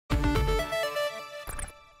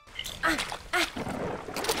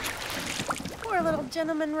Poor little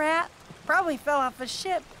gentleman rat. Probably fell off a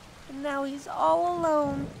ship, and now he's all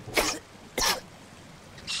alone.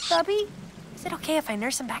 Bubby, is it okay if I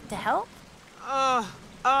nurse him back to health?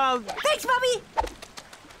 Thanks, Bubby!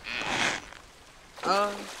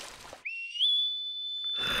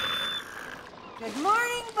 Good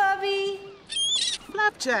morning, Bubby.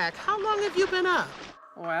 Flapjack, how long have you been up?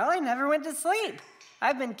 Well, I never went to sleep.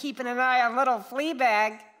 I've been keeping an eye on little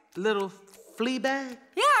Fleabag. Little flea bag?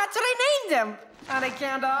 Yeah, that's what I named him. On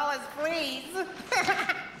account of all his fleas.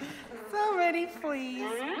 So many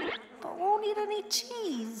fleas. But won't eat any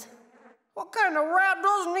cheese. What kind of rat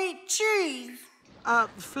doesn't eat cheese?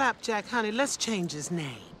 Flapjack, honey, let's change his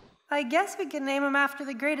name. I guess we could name him after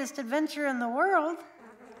the greatest adventurer in the world.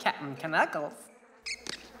 Captain Knuckles.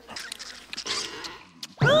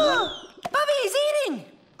 Bubby, he's eating!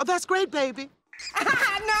 Oh, that's great, baby.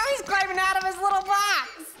 Now he's climbing out of his little box.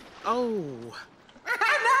 Oh.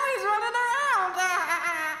 Now he's running around.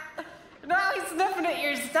 Now he's sniffing at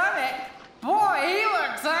your stomach. Boy, he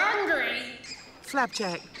looks hungry.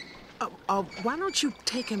 Flapjack, why don't you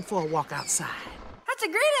take him for a walk outside? That's a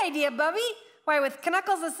great idea, Bubby. Why, with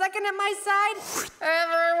Knuckles II at my side,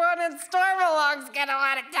 everyone in Stormalong's gonna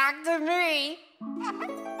want to talk to me.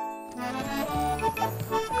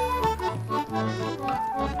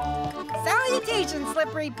 Salutations,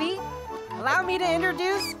 Slippery Pete. Allow me to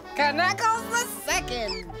introduce Knuckles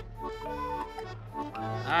II.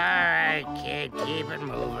 All right, kid, keep it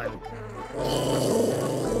moving.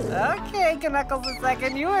 Okay, Knuckles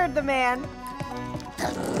II, you heard the man.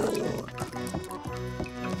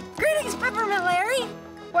 Greetings, Peppermint Larry.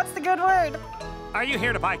 What's the good word? Are you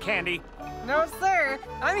here to buy candy? No, sir.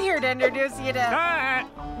 I'm here to introduce you to...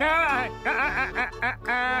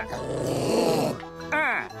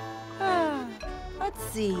 Let's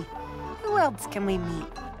see. Who else can we meet?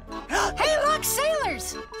 Hey, look,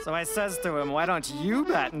 sailors! So I says to him, why don't you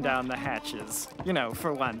batten down the hatches? You know,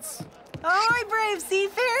 for once. Ahoy, brave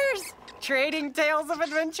seafarers! Trading tales of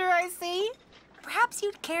adventure, I see. Perhaps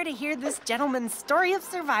you'd care to hear this gentleman's story of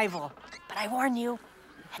survival. But I warn you,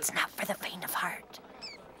 it's not for the faint of heart.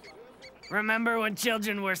 Remember when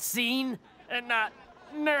children were seen and not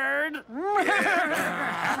nerd?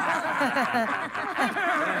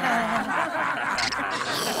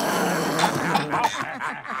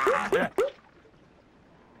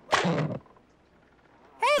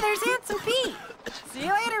 Hey, there's Handsome Pete. See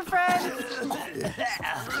you later, friends.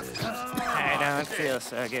 I don't feel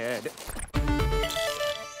so good.